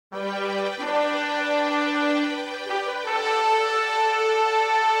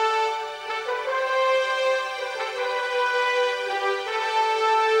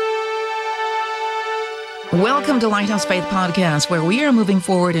Welcome to Lighthouse Faith Podcast, where we are moving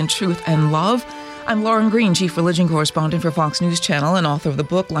forward in truth and love. I'm Lauren Green, Chief Religion Correspondent for Fox News Channel and author of the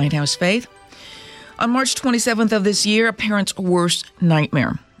book Lighthouse Faith. On March 27th of this year, a parent's worst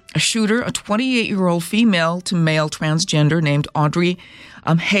nightmare. A shooter, a 28-year-old female to male transgender named Audrey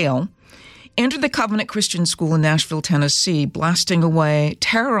Hale, entered the Covenant Christian School in Nashville, Tennessee, blasting away,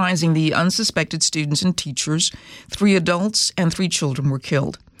 terrorizing the unsuspected students and teachers. 3 adults and 3 children were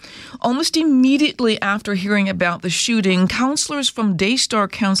killed. Almost immediately after hearing about the shooting, counselors from Daystar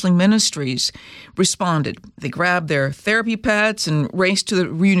Counseling Ministries responded. They grabbed their therapy pads and raced to the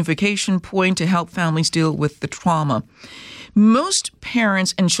reunification point to help families deal with the trauma. Most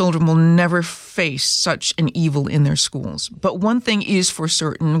parents and children will never face such an evil in their schools. But one thing is for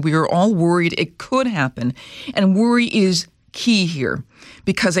certain, we are all worried it could happen, and worry is key here,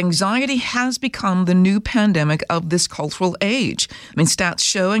 because anxiety has become the new pandemic of this cultural age. I mean, stats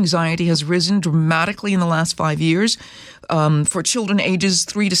show anxiety has risen dramatically in the last 5 years. For children ages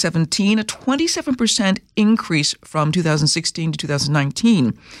 3 to 17, a 27% increase from 2016 to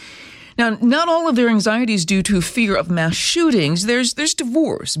 2019. Now, not all of their anxiety is due to fear of mass shootings. There's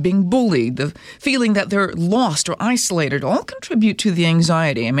divorce, being bullied, the feeling that they're lost or isolated, all contribute to the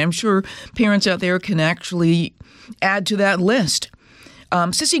anxiety. I mean, I'm sure parents out there can actually add to that list.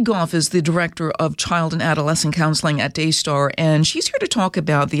 Sissy Goff is the director of child and adolescent counseling at Daystar, and she's here to talk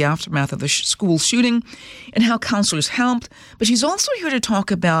about the aftermath of the school shooting and how counselors helped. But she's also here to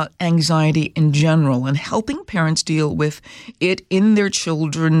talk about anxiety in general and helping parents deal with it in their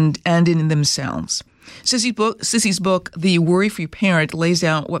children and in themselves. Sissy's book, The Worry-Free Parent, lays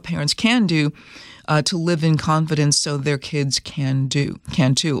out what parents can do to live in confidence so their kids can too.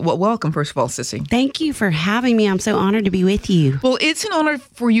 Well, welcome, first of all, Sissy. Thank you for having me. I'm so honored to be with you. Well, it's an honor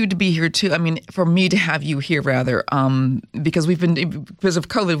for you to be here, too. I mean, for me to have you here, rather, because because of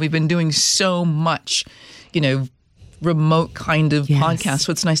COVID, we've been doing so much, remote kind of podcast.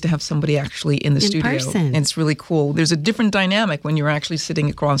 So it's nice to have somebody actually in the studio. Person. And it's really cool. There's a different dynamic when you're actually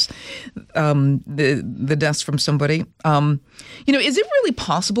sitting across the desk from somebody. Is it really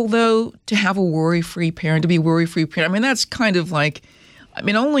possible, though, to have a worry-free parent, to be a worry-free parent? I mean, that's kind of like,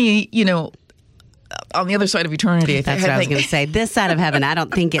 only, on the other side of eternity. That's what I was going to say. This side of heaven, I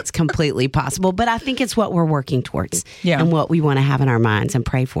don't think it's completely possible, but I think it's what we're working towards and what we want to have in our minds and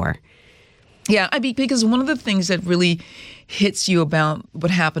pray for. Yeah, because one of the things that really hits you about what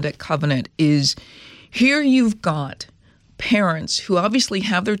happened at Covenant is here you've got parents who obviously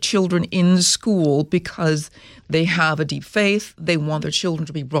have their children in school because they have a deep faith. They want their children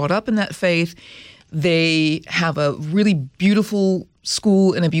to be brought up in that faith. They have a really beautiful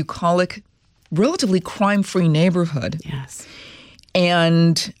school in a bucolic, relatively crime-free neighborhood. Yes.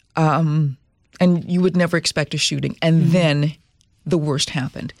 And you would never expect a shooting. And then the worst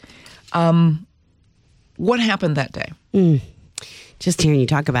happened. What happened that day? Just hearing you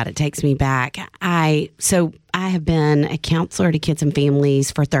talk about it takes me back. I have been a counselor to kids and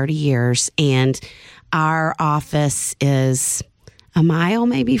families for 30 years, and our office is a mile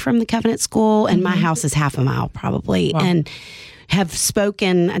maybe from the Covenant School, and my house is half a mile probably. Wow. And have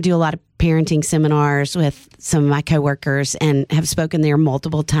spoken, I do a lot of parenting seminars with some of my coworkers and have spoken there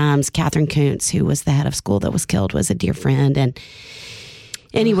multiple times. Catherine Kuntz, who was the head of school that was killed, was a dear friend. And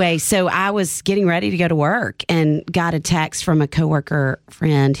anyway, so I was getting ready to go to work and got a text from a coworker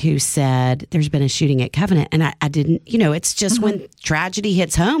friend who said, there's been a shooting at Covenant. And I didn't, it's just when tragedy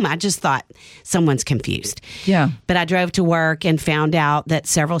hits home, I just thought someone's confused. Yeah. But I drove to work and found out that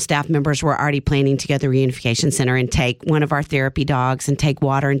several staff members were already planning to go to the reunification center and take one of our therapy dogs and take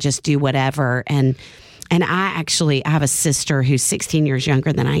water and just do whatever. And I have a sister who's 16 years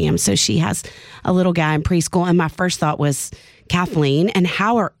younger than I am. So she has a little guy in preschool. And my first thought was, Kathleen, and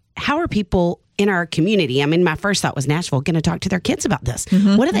how are people in our community? I mean, my first thought was Nashville going to talk to their kids about this.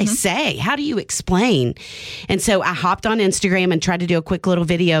 What do they say? How do you explain? And so I hopped on Instagram and tried to do a quick little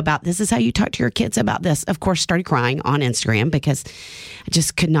video about this is how you talk to your kids about this. Of course, started crying on Instagram because I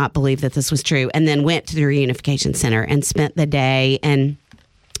just could not believe that this was true. And then went to the reunification center and spent the day. And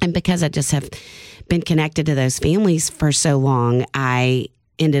because I just have been connected to those families for so long, I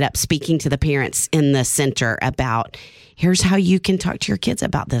ended up speaking to the parents in the center about here's how you can talk to your kids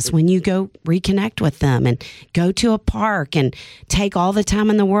about this when you go reconnect with them and go to a park and take all the time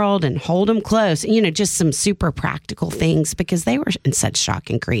in the world and hold them close. Just some super practical things because they were in such shock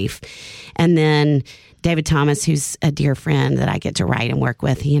and grief. And then David Thomas, who's a dear friend that I get to write and work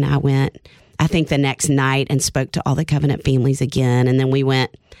with, he and I went I think, the next night and spoke to all the Covenant families again. And then we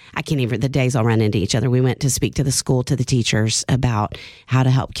went, the days all run into each other. We went to speak to the school, to the teachers about how to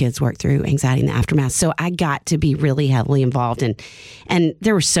help kids work through anxiety in the aftermath. So I got to be really heavily involved. And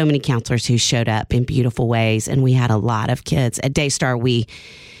there were so many counselors who showed up in beautiful ways. And we had a lot of kids. At Daystar, we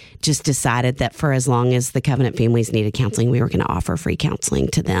just decided that for as long as the Covenant families needed counseling, we were going to offer free counseling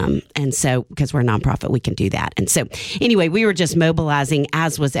to them. And so, because we're a nonprofit, we can do that. And so, anyway, we were just mobilizing,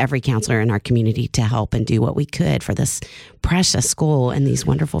 as was every counselor in our community, to help and do what we could for this precious school and these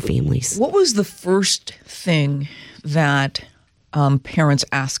wonderful families. What was the first thing that parents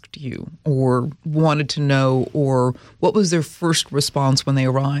asked you or wanted to know, or what was their first response when they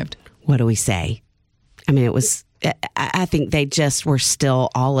arrived? What do we say? I mean, I think they just were still,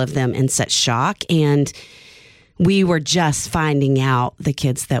 all of them, in such shock. And we were just finding out the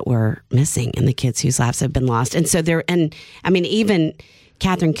kids that were missing and the kids whose lives have been lost. And so even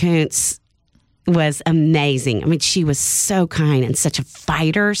Catherine Kuntz was amazing. I mean, she was so kind and such a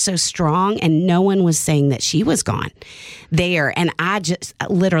fighter, so strong, and no one was saying that she was gone there. And I just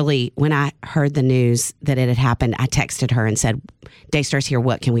literally, when I heard the news that it had happened, I texted her and said, Daystar's here,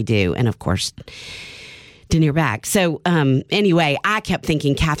 what can we do? And of course, didn't hear back. So anyway, I kept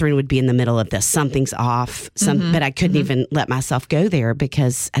thinking Catherine would be in the middle of this. Something's off, but I couldn't even let myself go there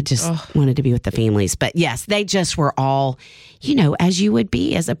because I just wanted to be with the families. But yes, they just were all, as you would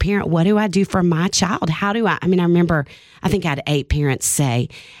be as a parent. What do I do for my child? I remember, I think I had 8 parents say,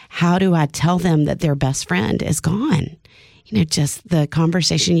 how do I tell them that their best friend is gone? Just the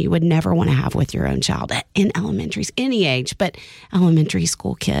conversation you would never want to have with your own child in elementary, any age, but elementary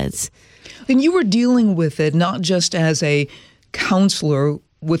school kids. And you were dealing with it not just as a counselor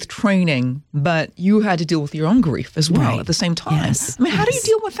with training, but you had to deal with your own grief as well at the same time. Yes. How do you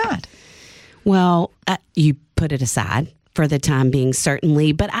deal with that? Well, you put it aside for the time being,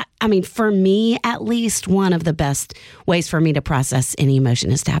 certainly. But for me, at least, one of the best ways for me to process any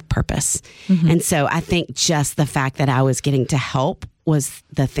emotion is to have purpose. Mm-hmm. And so I think just the fact that I was getting to help was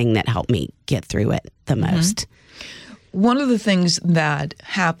the thing that helped me get through it the most. Mm-hmm. One of the things that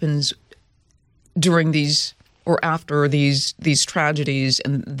happens during these or after these tragedies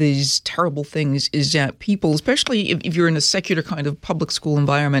and these terrible things is that people, especially if you're in a secular kind of public school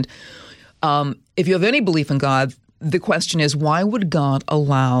environment, if you have any belief in God, the question is, why would God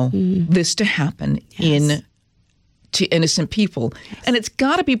allow this to happen to innocent people? Yes. And it's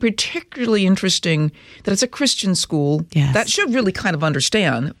got to be particularly interesting that it's a Christian school that should really kind of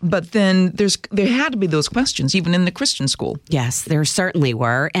understand. But then there had to be those questions even in the Christian school. Yes, there certainly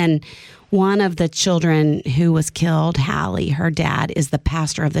were. And one of the children who was killed, Hallie, her dad is the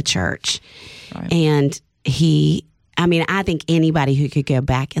pastor of the church. Right. And I think anybody who could go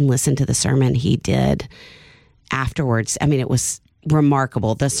back and listen to the sermon he did afterwards, it was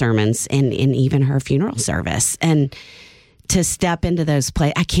remarkable, the sermons and even her funeral service. And to step into those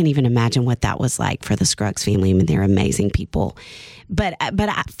places, I can't even imagine what that was like for the Scruggs family. They're amazing people. But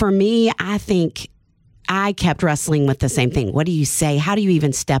for me, I think I kept wrestling with the same thing. What do you say? How do you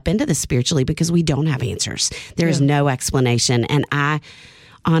even step into this spiritually? Because we don't have answers. There's no explanation. And I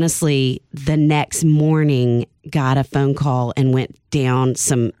honestly, the next morning, got a phone call and went down.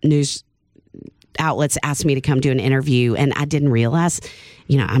 Some news outlets asked me to come do an interview, and I didn't realize,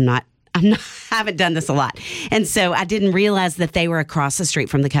 I haven't done this a lot. And so I didn't realize that they were across the street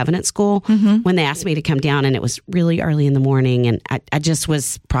from the Covenant School when they asked me to come down, and it was really early in the morning, and I just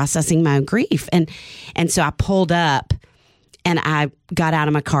was processing my own grief. And so I pulled up and I got out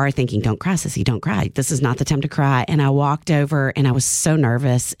of my car thinking, don't cry, Sissy, don't cry. This is not the time to cry. And I walked over and I was so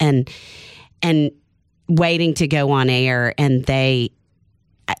nervous and waiting to go on air, and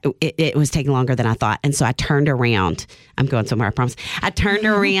it was taking longer than I thought. And so I turned around. I'm going somewhere, I promise. I turned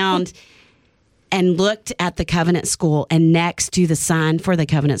around and looked at the Covenant School, and next to the sign for the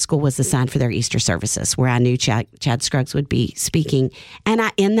Covenant School was the sign for their Easter services, where I knew Chad Scruggs would be speaking. And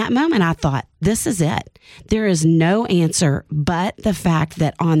in that moment, I thought, this is it. There is no answer but the fact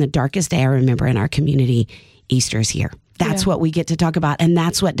that on the darkest day I remember in our community, Easter is here. That's what we get to talk about, and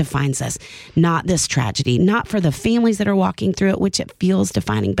that's what defines us. Not this tragedy, not for the families that are walking through it, which it feels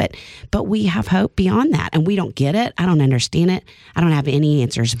defining, but we have hope beyond that, and we don't get it. I don't understand it. I don't have any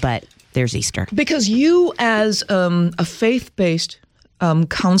answers, but there's Easter. Because you, as a faith-based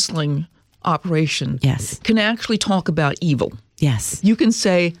counseling operation, can actually talk about evil. Yes. You can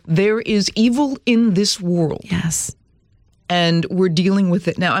say, there is evil in this world. Yes. And we're dealing with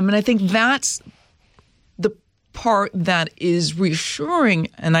it now. I think that's the part that is reassuring,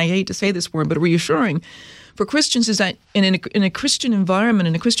 and I hate to say this word, but reassuring for Christians, is that in a Christian environment,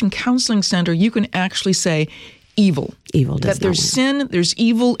 in a Christian counseling center, you can actually say, evil. Evil does that there's not win. sin, there's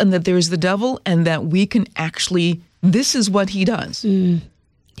evil, and that there's the devil, and that we can actually, this is what he does.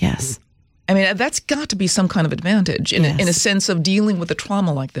 Yes. I mean, that's got to be some kind of advantage in a sense of dealing with a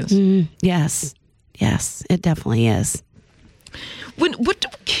trauma like this. Yes. Yes, it definitely is. What do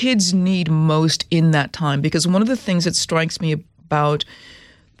kids need most in that time? Because one of the things that strikes me about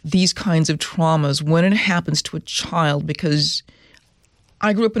these kinds of traumas when it happens to a child, because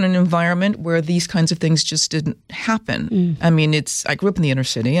I grew up in an environment where these kinds of things just didn't happen. I mean, I grew up in the inner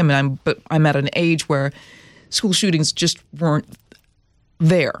city. I mean, I'm at an age where school shootings just weren't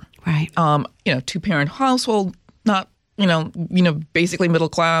there. Right. Two-parent household, not, basically middle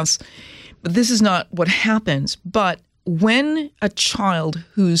class. But this is not what happens. But when a child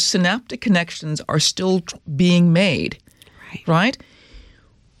whose synaptic connections are still being made, right?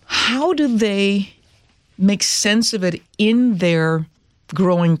 How do they make sense of it in their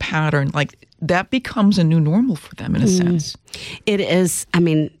growing pattern? Like, that becomes a new normal for them in a sense. It is. I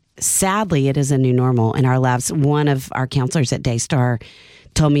mean, sadly, it is a new normal in our lives. One of our counselors at Daystar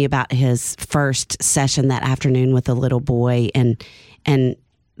told me about his first session that afternoon with a little boy, and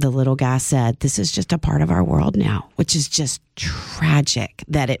the little guy said, "This is just a part of our world now," which is just tragic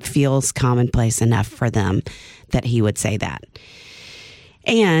that it feels commonplace enough for them that he would say that.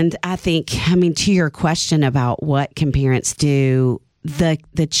 And I think, to your question about what can parents do,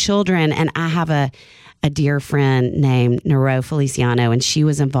 the children, and I have a dear friend named Nero Feliciano, and she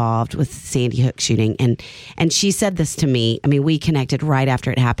was involved with Sandy Hook shooting. And she said this to me. We connected right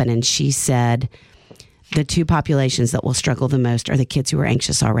after it happened, and she said, the two populations that will struggle the most are the kids who are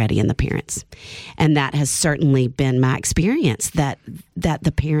anxious already and the parents. And that has certainly been my experience, that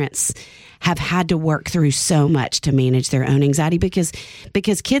the parents have had to work through so much to manage their own anxiety because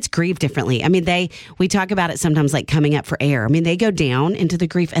kids grieve differently. We talk about it sometimes like coming up for air. They go down into the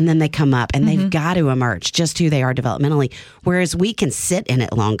grief and then they come up, and they've got to emerge just who they are developmentally, whereas we can sit in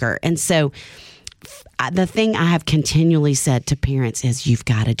it longer. And so the thing I have continually said to parents is you've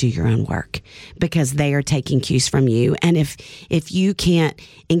got to do your own work because they are taking cues from you. And if you can't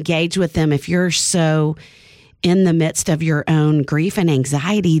engage with them, if you're so in the midst of your own grief and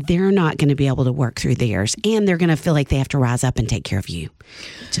anxiety, they're not going to be able to work through theirs. And they're going to feel like they have to rise up and take care of you.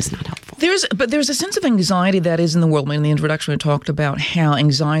 It's just not helpful. There's a sense of anxiety that is in the world. In the introduction, I talked about how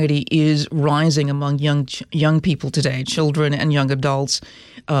anxiety is rising among young people today, children and young adults.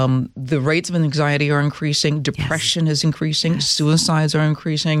 The rates of anxiety are increasing. Depression is increasing. Suicides are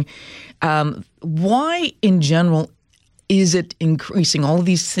increasing. Why, in general, is it increasing? All of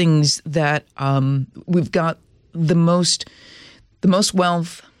these things that we've got the most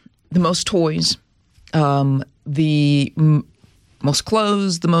wealth, the most toys, the most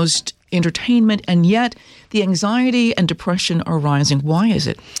clothes, the most entertainment, and yet the anxiety and depression are rising. Why is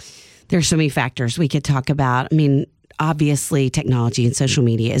it? There's so many factors we could talk about. Obviously, technology and social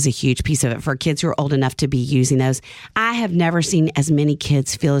media is a huge piece of it for kids who are old enough to be using those. I have never seen as many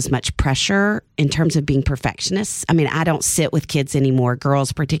kids feel as much pressure in terms of being perfectionists. I don't sit with kids anymore,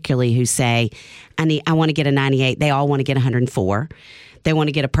 girls particularly, who say, I want to get a 98. They all want to get 104. They want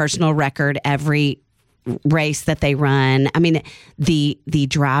to get a personal record every race that they run. The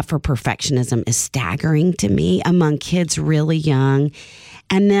drive for perfectionism is staggering to me among kids really young.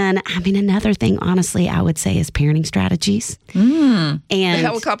 And then, another thing, honestly, I would say is parenting strategies. And the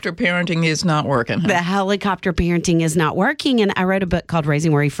helicopter parenting is not working. Huh? The helicopter parenting is not working. And I wrote a book called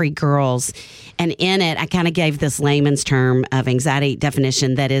Raising Worry-Free Girls. And in it, I kind of gave this layman's term of anxiety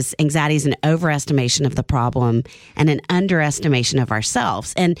definition that is, anxiety is an overestimation of the problem and an underestimation of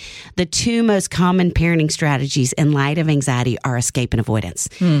ourselves. And the two most common parenting strategies in light of anxiety are escape and avoidance.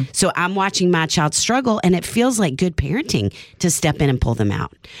 So I'm watching my child struggle, and it feels like good parenting to step in and pull them out.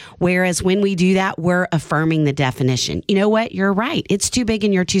 Whereas when we do that, we're affirming the definition. You know what? You're right. It's too big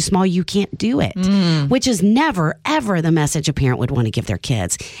and you're too small. You can't do it, which is never, ever the message a parent would want to give their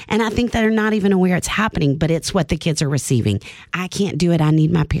kids. And I think they're not even aware it's happening, but it's what the kids are receiving. I can't do it. I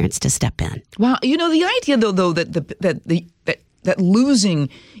need my parents to step in. Wow. The idea, though, that losing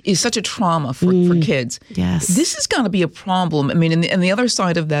is such a trauma for kids. Yes. This is going to be a problem. And the other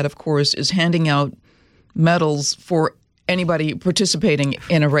side of that, of course, is handing out medals for anybody participating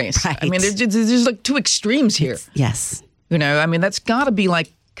in a race. Right. There's like two extremes here. Yes. That's got to be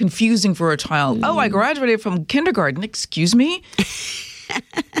like confusing for a child. Oh, I graduated from kindergarten. Excuse me?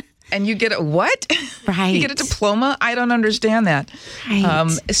 And you get a what? Right. You get a diploma? I don't understand that. Right.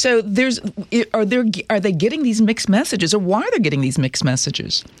 So are they getting these mixed messages, or why are they getting these mixed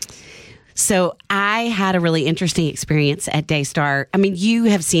messages? So I had a really interesting experience at Daystar. I mean, you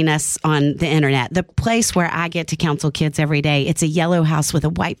have seen us on the internet. The place where I get to counsel kids every day, it's a yellow house with a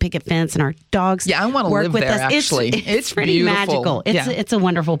white picket fence, and our dogs I want to live with there, us. actually. It's pretty beautiful. magical. It's a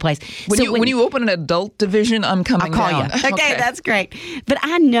wonderful place. When you open an adult division, I'm coming I'll call down. you. Okay, that's great. But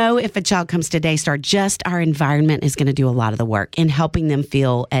I know if a child comes to Daystar, just our environment is going to do a lot of the work in helping them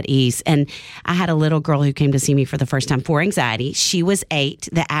feel at ease. And I had a little girl who came to see me for the first time for anxiety. She was 8.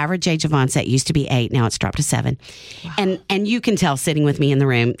 The average age of onset used to be 8. Now it's dropped to 7. Wow. And you can tell sitting with me in the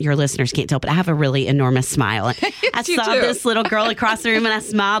room, your listeners can't tell, but I have a really enormous smile. Yes, I saw this little girl across the room, and I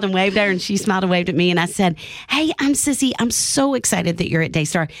smiled and waved at her, and she smiled and waved at me. And I said, hey, I'm Sissy. I'm so excited that you're at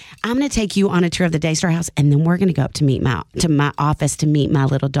Daystar. I'm going to take you on a tour of the Daystar house, and then we're going to go up to my office to meet my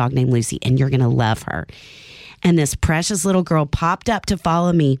little dog named Lucy, and you're going to love her. And this precious little girl popped up to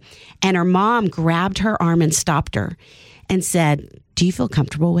follow me, and her mom grabbed her arm and stopped her and said, do you feel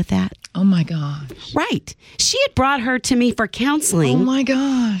comfortable with that? Oh, my gosh. Right. She had brought her to me for counseling. Oh, my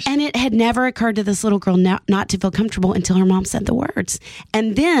gosh. And it had never occurred to this little girl not to feel comfortable until her mom said the words.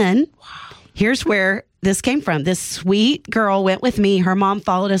 And then, here's where this came from. This sweet girl went with me. Her mom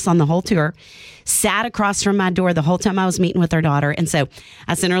followed us on the whole tour, sat across from my door the whole time I was meeting with her daughter. And so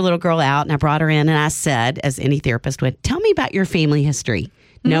I sent her little girl out, and I brought her in, and I said, as any therapist would, tell me about your family history,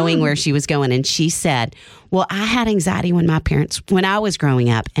 knowing where she was going. And she said, well, I had anxiety when I was growing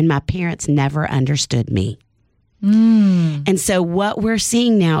up, and my parents never understood me. And so what we're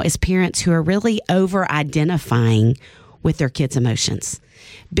seeing now is parents who are really over-identifying with their kids' emotions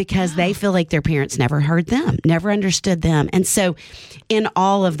because they feel like their parents never heard them, never understood them. And so in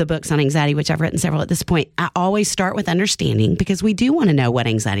all of the books on anxiety, which I've written several at this point, I always start with understanding because we do want to know what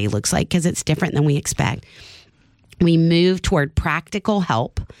anxiety looks like because it's different than we expect. We move toward practical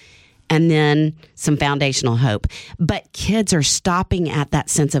help and then some foundational hope. But kids are stopping at that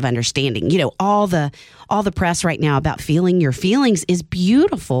sense of understanding. You know, all the press right now about feeling your feelings is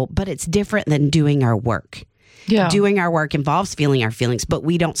beautiful, but it's different than doing our work. Yeah. Doing our work involves feeling our feelings, but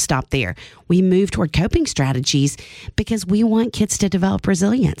we don't stop there. We move toward coping strategies because we want kids to develop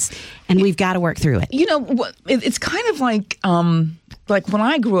resilience, and we've got to work through it. You know, it's kind of like when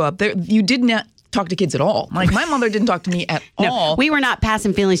I grew up, you did not talk to kids at all. Like, my mother didn't talk to me at all. We were not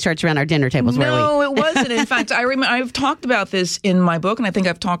passing feelings charts around our dinner tables, were we? No, it wasn't. In fact, I remember I've talked about this in my book, and I think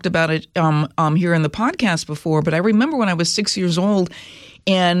I've talked about it here in the podcast before, but I remember when I was 6 years old,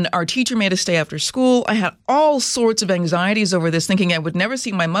 and our teacher made us stay after school. I had all sorts of anxieties over this, thinking I would never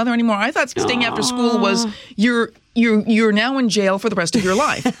see my mother anymore. I thought staying after school was you're now in jail for the rest of your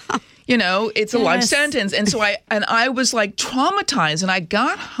life. You know, it's a life sentence. And so I was like traumatized. And I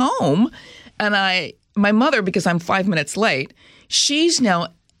got home, and my mother, because I'm 5 minutes late, she's now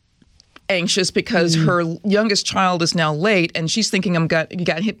anxious because her youngest child is now late, and she's thinking you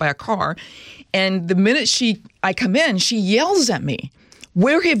got hit by a car. And the minute I come in, she yells at me.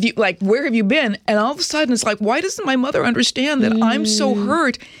 Where have you been? And all of a sudden it's like, why doesn't my mother understand that I'm so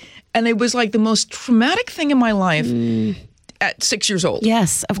hurt? And it was like the most traumatic thing in my life at 6 years old.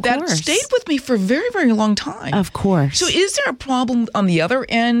 Yes, of course. That stayed with me for a very, very long time. Of course. So is there a problem on the other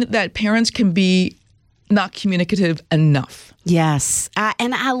end that parents can be not communicative enough? Yes.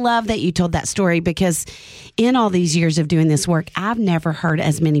 And I love that you told that story because in all these years of doing this work, I've never heard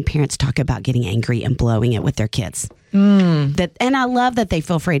as many parents talk about getting angry and blowing it with their kids. And I love that they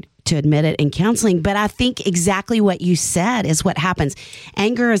feel afraid to admit it in counseling. But I think exactly what you said is what happens.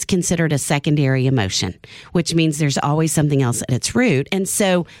 Anger is considered a secondary emotion, which means there's always something else at its root. And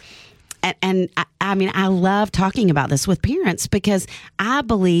so, and I mean, I love talking about this with parents because I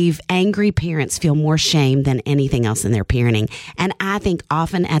believe angry parents feel more shame than anything else in their parenting. And I think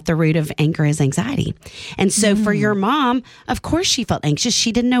often at the root of anger is anxiety. And so for your mom, of course she felt anxious.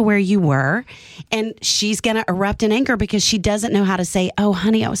 She didn't know where you were. And she's going to erupt in anger because she doesn't know how to say, oh,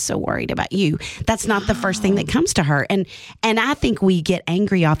 honey, I was so worried about you. That's not the first thing that comes to her. And I think we get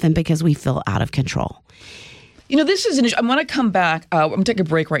angry often because we feel out of control. You know, this is an issue. I'm going to come back. I'm going to take a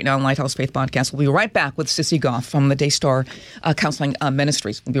break right now on Lighthouse Faith Podcast. We'll be right back with Sissy Goff from the Daystar Counseling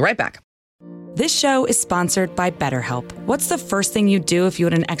Ministries. We'll be right back. This show is sponsored by BetterHelp. What's the first thing you'd do if you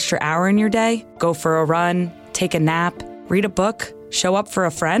had an extra hour in your day? Go for a run, take a nap, read a book, show up for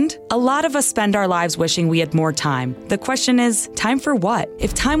a friend? A lot of us spend our lives wishing we had more time. The question is, time for what?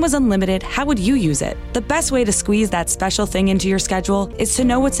 If time was unlimited, how would you use it? The best way to squeeze that special thing into your schedule is to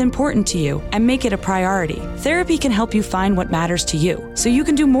know what's important to you and make it a priority. Therapy can help you find what matters to you so you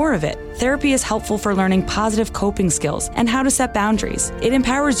can do more of it. Therapy is helpful for learning positive coping skills and how to set boundaries. It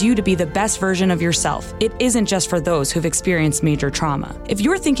empowers you to be the best version of yourself. It isn't just for those who've experienced major trauma. If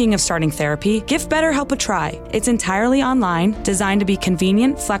you're thinking of starting therapy, give BetterHelp a try. It's entirely online, designed to be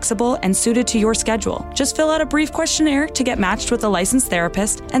convenient, flexible, and suited to your schedule. Just fill out a brief questionnaire to get matched with a licensed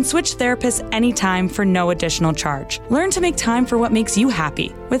therapist and switch therapists anytime for no additional charge. Learn to make time for what makes you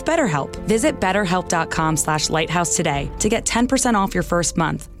happy with BetterHelp. Visit BetterHelp.com/Lighthouse today to get 10% off your first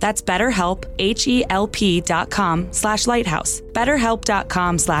month. That's BetterHelp, HELP.com/Lighthouse.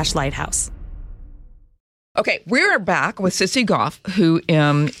 BetterHelp.com/Lighthouse. Okay, we're back with Sissy Goff, who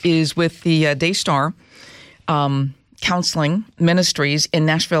is with the Daystar Counseling Ministries in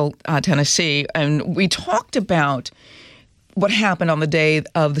Nashville, Tennessee. And we talked about what happened on the day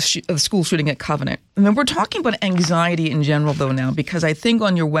of the school shooting at Covenant. And then we're talking about anxiety in general, though, now, because I think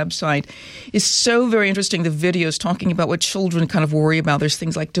on your website is so very interesting, the videos talking about what children kind of worry about. There's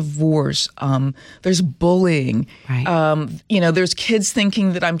things like divorce. There's bullying. Right. There's kids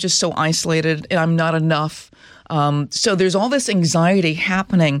thinking that I'm just so isolated and I'm not enough. So there's all this anxiety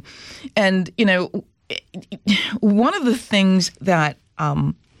happening. And, one of the things that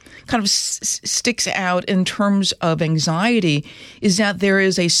kind of sticks out in terms of anxiety is that there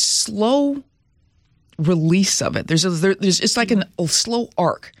is a slow release of it. It's like a slow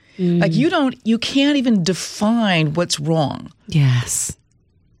arc. Like you can't even define what's wrong. Yes.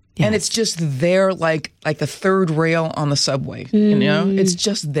 And it's just there, like the third rail on the subway. It's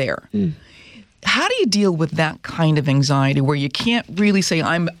just there. How do you deal with that kind of anxiety where you can't really say,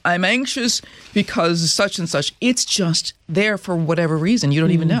 I'm anxious because such and such? It's just there for whatever reason. You don't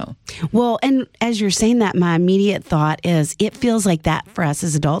even know. Well, and as you're saying that, my immediate thought is it feels like that for us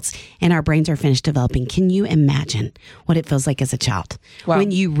as adults and our brains are finished developing. Can you imagine what it feels like as a child? Wow. When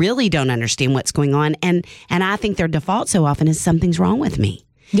you really don't understand what's going on? And I think their default so often is something's wrong with me.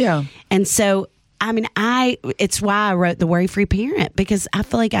 Yeah. And so it's why I wrote The Worry-Free Parent, because I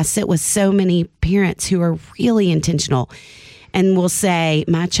feel like I sit with so many parents who are really intentional and will say,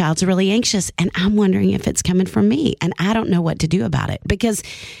 my child's really anxious and I'm wondering if it's coming from me. And I don't know what to do about it, because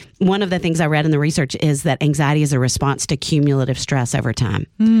one of the things I read in the research is that anxiety is a response to cumulative stress over time,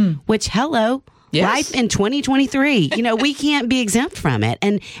 which, hello. Yes. Life in 2023, we can't be exempt from it.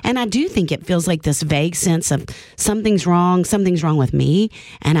 And I do think it feels like this vague sense of something's wrong with me,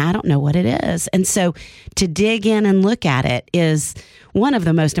 and I don't know what it is. And so to dig in and look at it is one of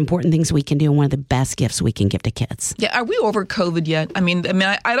the most important things we can do and one of the best gifts we can give to kids. Yeah. Are we over COVID yet? I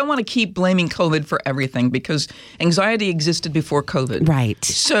don't want to keep blaming COVID for everything because anxiety existed before COVID. Right.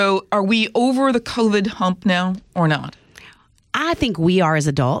 So are we over the COVID hump now or not? I think we are as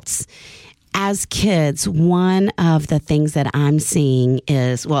adults. As kids, one of the things that I'm seeing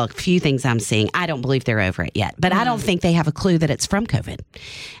is, a few things I'm seeing. I don't believe they're over it yet, but I don't think they have a clue that it's from COVID.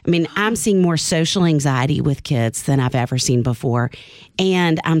 I'm seeing more social anxiety with kids than I've ever seen before.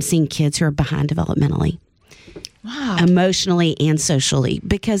 And I'm seeing kids who are behind developmentally, emotionally and socially.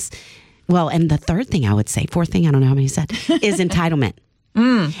 Because, and the fourth thing, I don't know how many you said, is entitlement.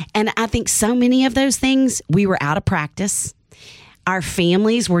 And I think so many of those things, we were out of practice. Our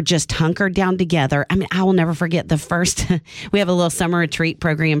families were just hunkered down together. I will never forget the first, we have a little summer retreat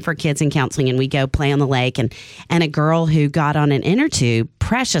program for kids in counseling, and we go play on the lake, and a girl who got on an inner tube,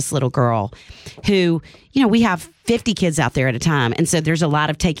 precious little girl who, we have 50 kids out there at a time. And so there's a lot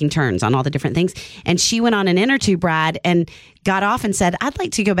of taking turns on all the different things. And she went on an inner tube ride and got off and said, I'd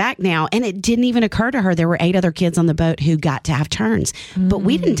like to go back now. And it didn't even occur to her there were 8 other kids on the boat who got to have turns. But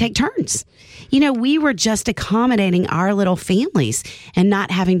we didn't take turns. We were just accommodating our little families and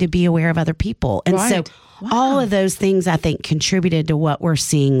not having to be aware of other people. And so all of those things, I think, contributed to what we're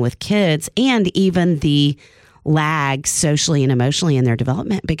seeing with kids, and even the lag socially and emotionally in their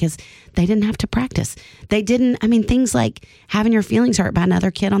development, because they didn't have to practice. They didn't, things like having your feelings hurt by another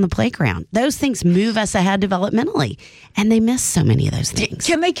kid on the playground. Those things move us ahead developmentally, and they miss so many of those things.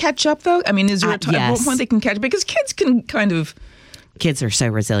 Can they catch up, though? Is there a time at what point they can catch up? Because kids can kind of... Kids are so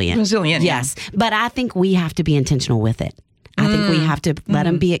resilient. Yes. Yeah. But I think we have to be intentional with it. I think we have to let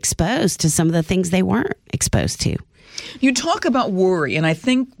them be exposed to some of the things they weren't exposed to. You talk about worry, and I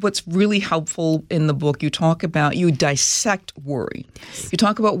think what's really helpful in the book, you dissect worry. Yes. You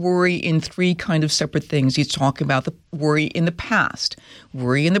talk about worry in 3 kind of separate things. You talk about the worry in the past,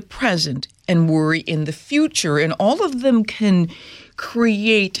 worry in the present, and worry in the future. And all of them can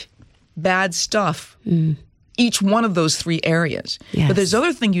create bad stuff. Each one of those 3 areas. Yes. But there's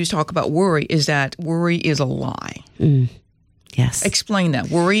other thing you talk about worry is that worry is a lie. Yes. Explain that.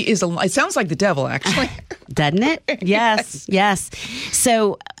 Worry is it sounds like the devil, actually. Doesn't it? Yes.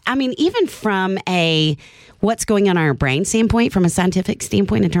 So, I mean, even from what's going on in our brain standpoint, from a scientific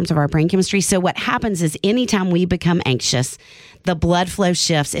standpoint in terms of our brain chemistry. So what happens is anytime we become anxious, the blood flow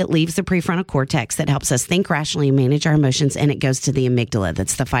shifts. It leaves the prefrontal cortex that helps us think rationally and manage our emotions, and it goes to the amygdala.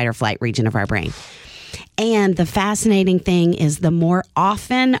 That's the fight or flight region of our brain. And the fascinating thing is the more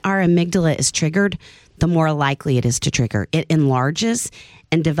often our amygdala is triggered, the more likely it is to trigger. It enlarges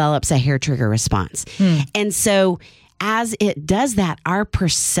and develops a hair trigger response. And so as it does that, our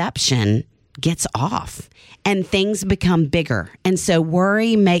perception gets off and things become bigger. And so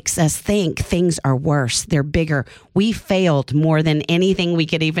worry makes us think things are worse. They're bigger. We failed more than anything we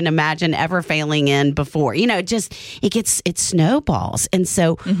could even imagine ever failing in before. It snowballs. And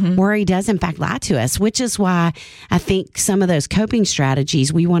so worry does in fact lie to us, which is why I think some of those coping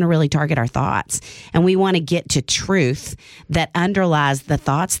strategies, we want to really target our thoughts, and we want to get to truth that underlies the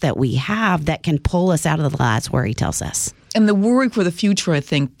thoughts that we have that can pull us out of the lies worry tells us. And the worry for the future, I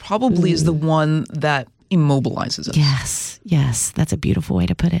think, probably is the one that immobilizes us. Yes. That's a beautiful way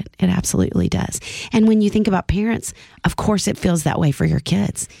to put it. It absolutely does. And when you think about parents, of course it feels that way for your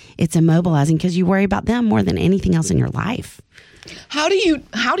kids. It's immobilizing because you worry about them more than anything else in your life. How do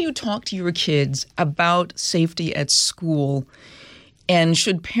you talk to your kids about safety at school? And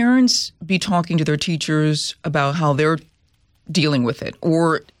should parents be talking to their teachers about how they're dealing with it?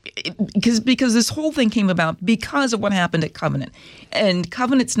 Or because this whole thing came about because of what happened at Covenant. And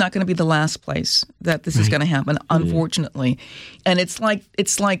Covenant's not going to be the last place that this is going to happen, unfortunately. And it is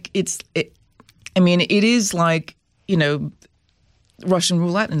like, Russian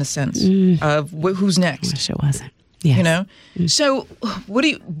roulette in a sense of who's next. I wish it wasn't. Yes. So what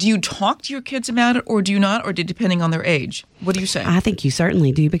do you talk to your kids about it, or do you not, or depending on their age? What do you say? I think you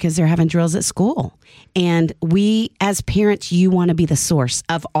certainly do, because they're having drills at school. And we, as parents, you want to be the source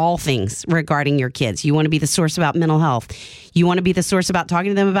of all things regarding your kids. You want to be the source about mental health. You want to be the source about talking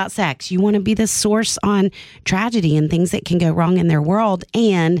to them about sex. You want to be the source on tragedy and things that can go wrong in their world.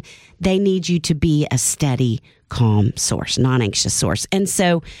 And they need you to be a steady, calm source, non-anxious source. And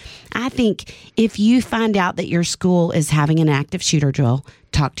so I think if you find out that your school is having an active shooter drill,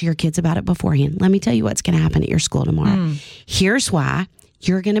 talk to your kids about it beforehand. Let me tell you what's going to happen at your school tomorrow. Here's why.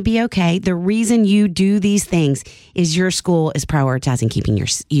 You're going to be okay. The reason you do these things is your school is prioritizing keeping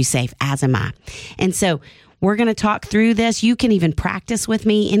you safe, as am I. And so we're going to talk through this. You can even practice with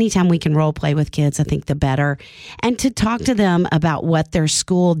me. Anytime we can role play with kids, I think the better. And to talk to them about what their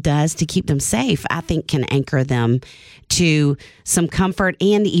school does to keep them safe, I think can anchor them to some comfort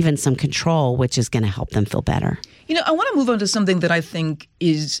and even some control, which is going to help them feel better. I want to move on to something that I think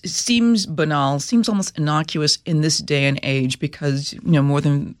seems banal, seems almost innocuous in this day and age, because,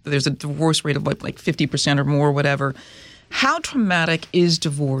 there's a divorce rate of like 50% or more, whatever. How traumatic is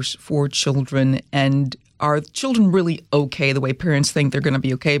divorce for children, and are children really okay the way parents think they're going to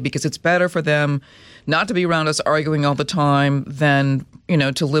be okay? Because it's better for them not to be around us arguing all the time than,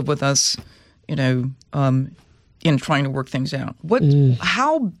 to live with us, in trying to work things out.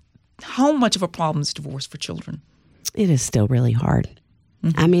 How much of a problem is divorce for children? It is still really hard.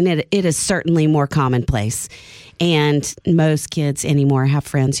 I mean, it is certainly more commonplace. And most kids anymore have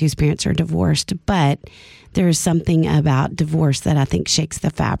friends whose parents are divorced. But there is something about divorce that I think shakes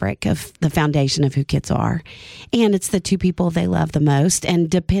the fabric of the foundation of who kids are. And it's the two people they love the most. And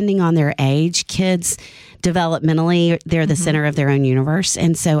depending on their age, kids developmentally, they're the center of their own universe.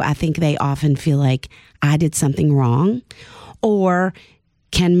 And so I think they often feel like I did something wrong, or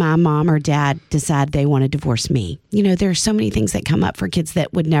can my mom or dad decide they want to divorce me? There are so many things that come up for kids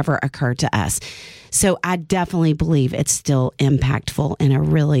that would never occur to us. So I definitely believe it's still impactful in a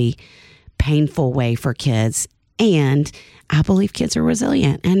really painful way for kids. And I believe kids are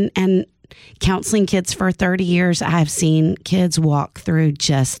resilient. And counseling kids for 30 years, I've seen kids walk through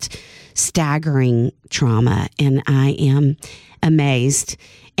just staggering trauma. And I am amazed.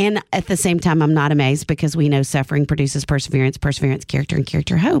 And at the same time, I'm not amazed, because we know suffering produces perseverance, character, and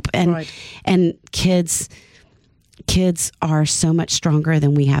character hope. And kids are so much stronger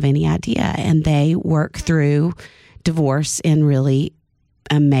than we have any idea. And they work through divorce in really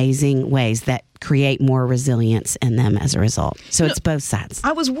amazing ways that create more resilience in them as a result. So it's both sides.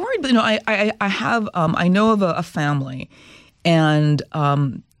 I was worried, but I know of a family, and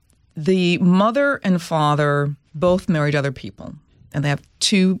the mother and father both married other people. And they have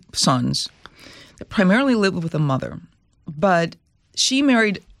two sons that primarily live with the mother. But she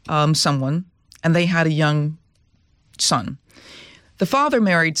married someone, and they had a young son. The father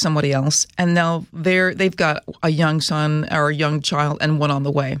married somebody else, and now they've got a young son or a young child and one on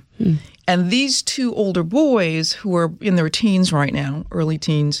the way. And these two older boys who are in their teens right now, early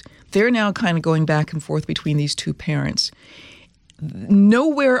teens, they're now kind of going back and forth between these two parents.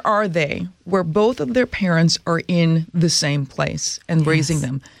 Nowhere are they where both of their parents are in the same place and raising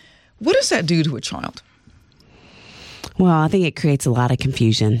them. What does that do to a child? Well, I think it creates a lot of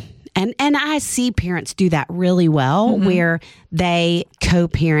confusion. And I see parents do that really well, where they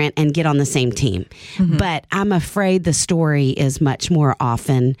co-parent and get on the same team. But I'm afraid the story is much more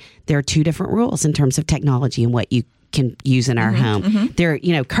often there are two different rules in terms of technology and what you can use in our home. There,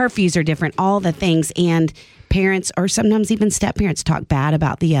 curfews are different, all the things, and parents or sometimes even step-parents talk bad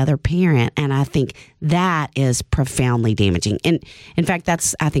about the other parent, and I think that is profoundly damaging. And in fact,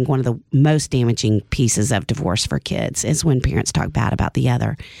 that's, I think, one of the most damaging pieces of divorce for kids is when parents talk bad about the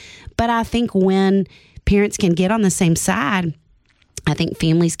other. But I think when parents can get on the same side, I think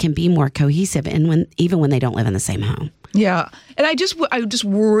families can be more cohesive, and even when they don't live in the same home. Yeah, and I just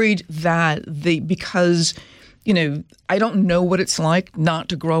worried that because I don't know what it's like not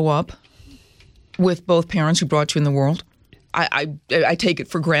to grow up with both parents who brought you in the world. I take it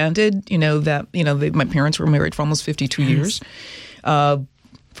for granted, that my parents were married for almost 52 years.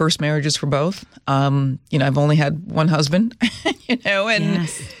 First marriages for both. I've only had one husband,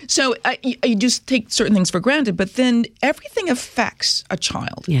 so I just take certain things for granted. But then everything affects a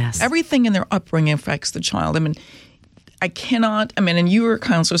child. Yes, everything in their upbringing affects the child. And you were a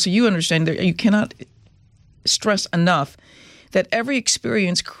counselor, so you understand that you cannot stress enough that every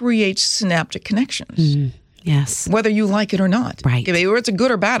experience creates synaptic connections. Yes. Whether you like it or not. Right. Whether it's a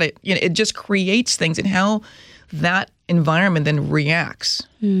good or bad, it just creates things, and how that environment then reacts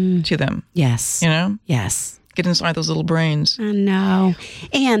to them. Yes. Yes. Get inside those little brains. I know.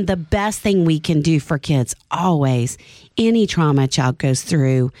 And the best thing we can do for kids, always, any trauma a child goes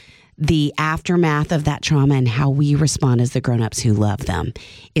through, the aftermath of that trauma and how we respond as the grown-ups who love them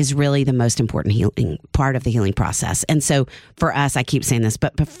is really the most important healing part of the healing process. And so for us, I keep saying this,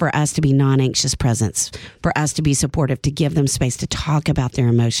 but for us to be non-anxious presence, for us to be supportive, to give them space to talk about their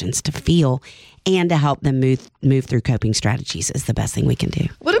emotions, to feel, and to help them move through coping strategies is the best thing we can do.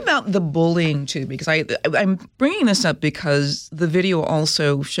 What about the bullying too? Because I'm bringing this up because the video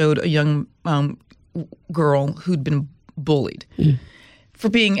also showed a young girl who'd been bullied. For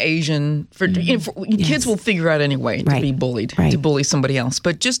being Asian, kids will figure out any way to be bullied, to bully somebody else.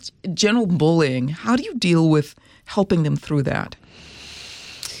 But just general bullying, how do you deal with helping them through that?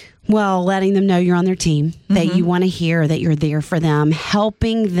 Well, letting them know you're on their team, that you want to hear, that you're there for them,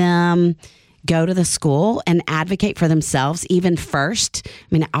 helping them go to the school and advocate for themselves even first.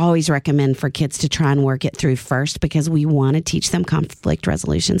 I always recommend for kids to try and work it through first, because we want to teach them conflict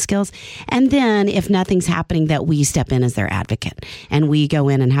resolution skills. And then if nothing's happening, that we step in as their advocate and we go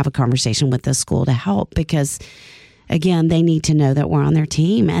in and have a conversation with the school to help, because again, they need to know that we're on their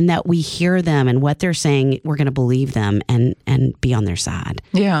team and that we hear them, and what they're saying, we're going to believe them and be on their side.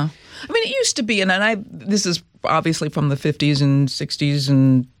 Yeah. It used to be, and this is obviously from the 50s and 60s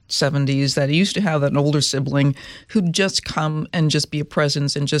and 70s, that he used to have an older sibling who'd just come and just be a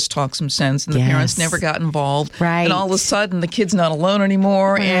presence and just talk some sense, and the parents never got involved. Right. And all of a sudden, the kid's not alone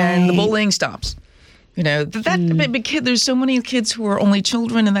anymore, and the bullying stops. There's so many kids who are only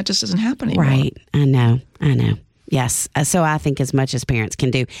children, and that just doesn't happen anymore. Right. I know. Yes. So I think as much as parents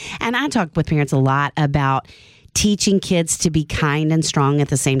can do. And I talk with parents a lot about teaching kids to be kind and strong at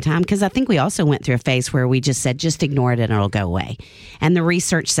the same time, because I think we also went through a phase where we just said, just ignore it and it'll go away. And the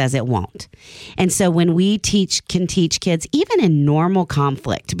research says it won't. And so when we can teach kids, even in normal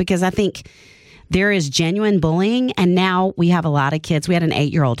conflict, because I think there is genuine bullying, and now we have a lot of kids. We had an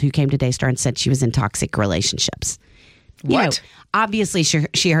 8-year-old who came to Daystar and said she was in toxic relationships. What? Obviously,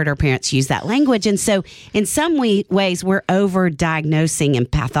 she heard her parents use that language. And so in some ways, we're over-diagnosing and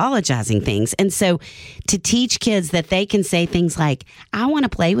pathologizing things. And so to teach kids that they can say things like, I want to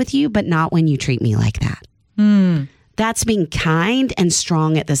play with you, but not when you treat me like that. That's being kind and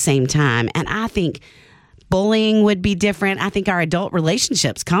strong at the same time. And I think bullying would be different. I think our adult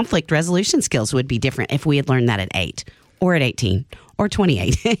relationships, conflict resolution skills would be different if we had learned that at 8 or at 18 or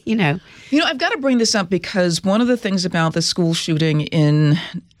 28, I've got to bring this up because one of the things about the school shooting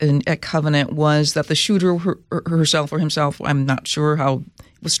at Covenant was that the shooter herself or himself, I'm not sure how,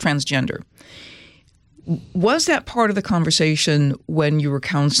 was transgender. Was that part of the conversation when you were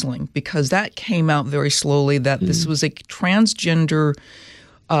counseling? Because that came out very slowly, that this was a transgender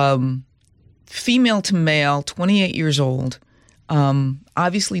female to male, 28 years old,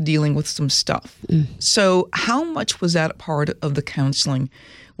 obviously dealing with some stuff. So how much was that a part of the counseling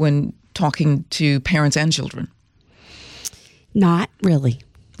when talking to parents and children? Not really.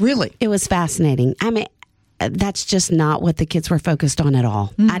 Really? It was fascinating. that's just not what the kids were focused on at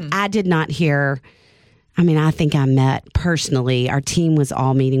all. I did not hear. I mean, I think I met personally, our team was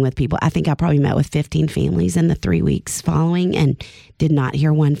all meeting with people. I think I probably met with 15 families in the 3 weeks following and did not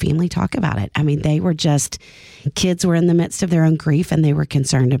hear one family talk about it. I mean, they were just, kids were in the midst of their own grief and they were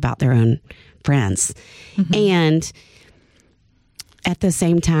concerned about their own friends. And at the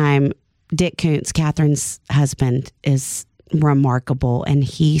same time, Dick Koontz, Catherine's husband, is remarkable. And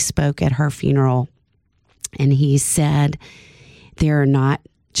he spoke at her funeral and he said, there are not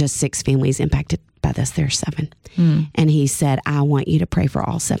just 6 families impacted by this, there are 7. And he said, I want you to pray for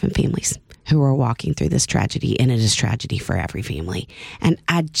all 7 families who are walking through this tragedy, and it is tragedy for every family. And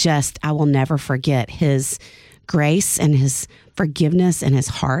I will never forget his grace and his forgiveness and his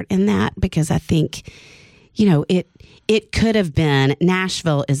heart in that, because I think, it could have been,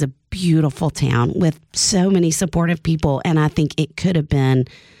 Nashville is a beautiful town with so many supportive people, and I think it could have been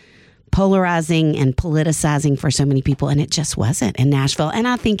polarizing and politicizing for so many people, and it just wasn't in Nashville. And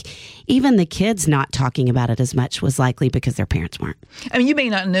I think even the kids not talking about it as much was likely because their parents weren't. I mean, you may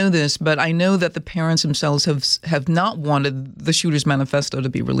not know this, but I know that the parents themselves have not wanted the Shooter's Manifesto to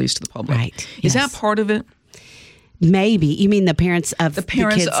be released to the public. Right. Is that part of it? Maybe. You mean the parents of the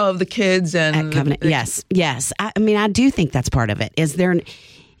kids of the kids and at Covenant? Yes. I mean, I do think that's part of it. Is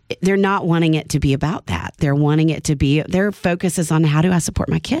they're not wanting it to be about that. They're wanting it to be, their focus is on how do I support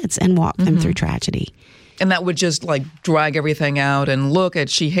my kids and walk them through tragedy. And that would just like drag everything out and look at,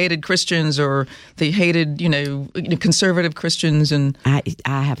 she hated Christians or they hated, conservative Christians. And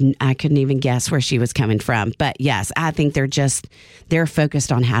I couldn't even guess where she was coming from. But yes, I think they're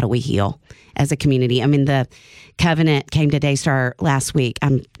focused on how do we heal as a community. I mean, the Covenant came to Daystar last week.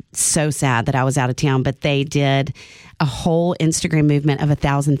 I'm so sad that I was out of town, but they did a whole Instagram movement of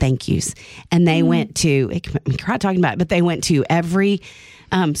 1,000 thank yous. And they went to, I'm talking about it, but they went to every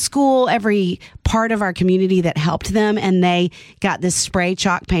school, every part of our community that helped them. And they got this spray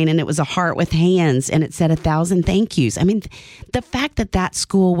chalk paint and it was a heart with hands and it said 1,000 thank yous. I mean, the fact that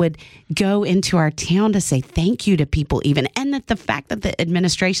school would go into our town to say thank you to people even, and that the fact that the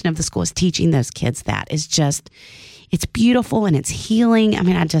administration of the school is teaching those kids that is just, it's beautiful and it's healing. I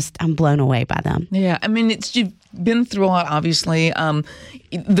mean, I'm blown away by them. Yeah. I mean, you've been through a lot, obviously.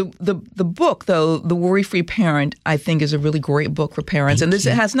 The book, though, The Worry-Free Parent, I think is a really great book for parents. It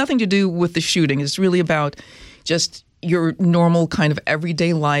has nothing to do with the shooting. It's really about just your normal kind of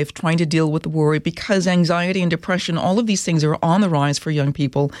everyday life, trying to deal with the worry, because anxiety and depression, all of these things are on the rise for young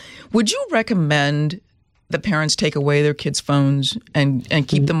people. Would you recommend that parents take away their kids' phones and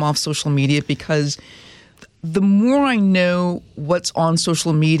keep them off social media? Because the more I know what's on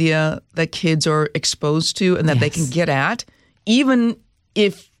social media that kids are exposed to and that they can get at, even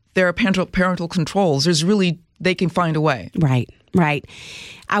if there are parental controls, they can find a way. Right.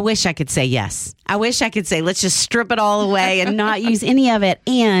 I wish I could say yes. I wish I could say, let's just strip it all away and not use any of it.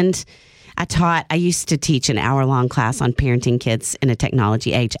 And I used to teach an hour-long class on parenting kids in a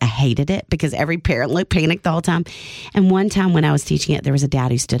technology age. I hated it because every parent looked panicked the whole time. And one time when I was teaching it, there was a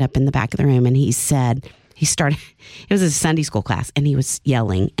dad who stood up in the back of the room and he said, it was a Sunday school class, and he was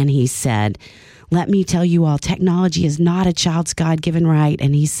yelling, and he said, let me tell you all, technology is not a child's God-given right.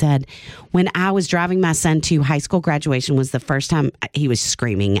 And he said, when I was driving my son to high school graduation was the first time, he was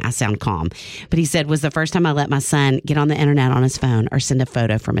screaming, I sound calm, but he said, was the first time I let my son get on the internet on his phone or send a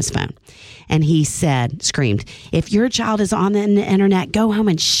photo from his phone. And he screamed, if your child is on the internet, go home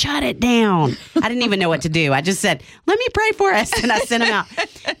and shut it down. I didn't even know what to do. I just said, let me pray for us. And I sent him out.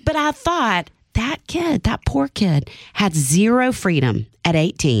 But I thought, that poor kid had zero freedom at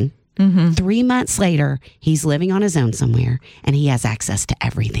 18. 3 months later, he's living on his own somewhere and he has access to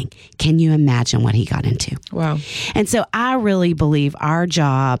everything. Can you imagine what he got into? Wow. And so I really believe our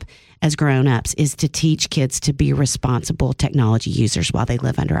job as grown-ups is to teach kids to be responsible technology users while they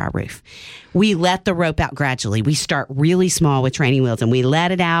live under our roof. We let the rope out gradually. We start really small with training wheels and we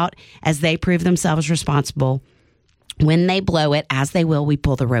let it out as they prove themselves responsible. When they blow it, as they will, we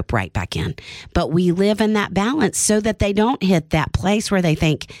pull the rope right back in. But we live in that balance so that they don't hit that place where they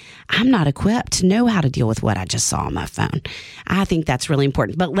think, I'm not equipped to know how to deal with what I just saw on my phone. I think that's really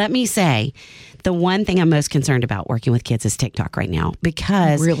important. But let me say, the one thing I'm most concerned about working with kids is TikTok right now,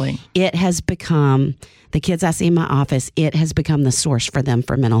 because it has become, the kids I see in my office, it has become the source for them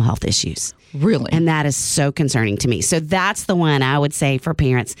for mental health issues. Really? And that is so concerning to me. So that's the one I would say for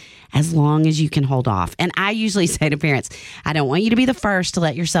parents, as long as you can hold off. And I usually say to parents, I don't want you to be the first to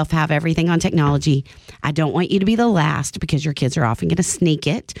let yourself have everything on technology. I don't want you to be the last, because your kids are often going to sneak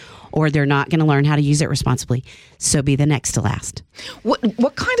it or they're not going to learn how to use it responsibly. So be the next to last. What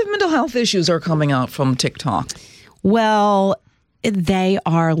kind of mental health issues are coming out from TikTok? Well, They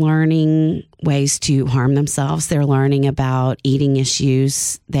are learning ways to harm themselves. They're learning about eating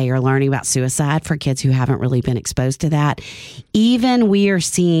issues. They are learning about suicide for kids who haven't really been exposed to that. Even we are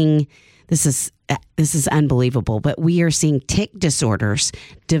seeing, this is unbelievable, but we are seeing tic disorders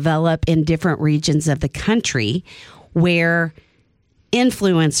develop in different regions of the country where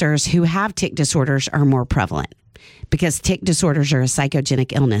influencers who have tic disorders are more prevalent, because tic disorders are a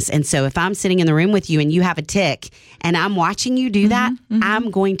psychogenic illness. And so if I'm sitting in the room with you and you have a tic and I'm watching you do that,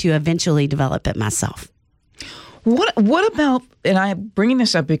 I'm going to eventually develop it myself. What about, and I'm bringing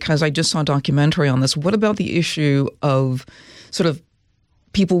this up because I just saw a documentary on this, what about the issue of sort of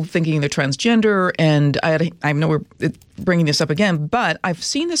people thinking they're transgender? And I know we're bringing this up again, but I've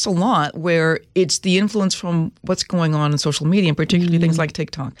seen this a lot where it's the influence from what's going on in social media, and particularly things like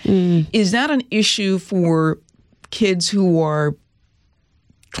TikTok. Is that an issue for kids who are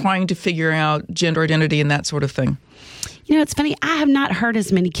trying to figure out gender identity and that sort of thing? You know, it's funny. I have not heard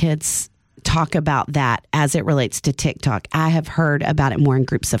as many kids talk about that as it relates to TikTok. I have heard about it more in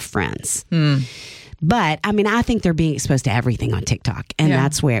groups of friends. But, I mean, I think they're being exposed to everything on TikTok. And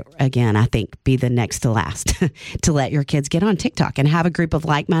that's where, again, I think be the next to last to let your kids get on TikTok and have a group of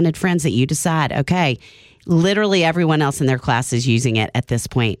like-minded friends that you decide, okay, literally everyone else in their class is using it at this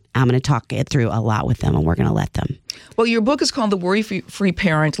point. I'm going to talk it through a lot with them, and we're going to let them. Well, your book is called The Worry-Free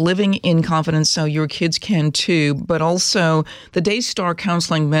Parent, Living in Confidence So Your Kids Can Too, but also the Daystar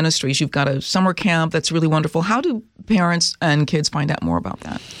Counseling Ministries. You've got a summer camp that's really wonderful. How do parents and kids find out more about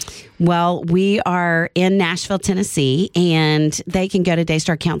that? Well, we are in Nashville, Tennessee, and they can go to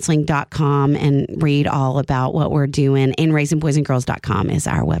daystarcounseling.com and read all about what we're doing. And raisingboysandgirls.com is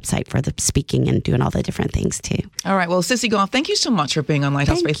our website for the speaking and doing all the different things, too. All right. Well, Sissy Goff, thank you so much for being on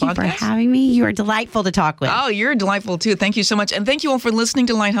Lighthouse Faith Podcast. Thank you for having me. You are delightful to talk with. Oh, you're delightful, too. Thank you so much. And thank you all for listening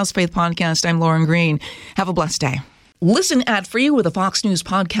to Lighthouse Faith Podcast. I'm Lauren Green. Have a blessed day. Listen ad-free with a Fox News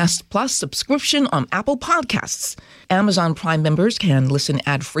Podcast Plus subscription on Apple Podcasts. Amazon Prime members can listen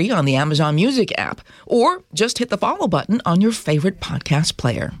ad-free on the Amazon Music app, or just hit the follow button on your favorite podcast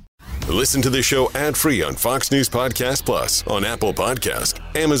player. Listen to the show ad-free on Fox News Podcast Plus, on Apple Podcast,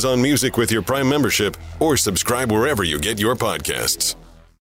 Amazon Music with your Prime membership, or subscribe wherever you get your podcasts.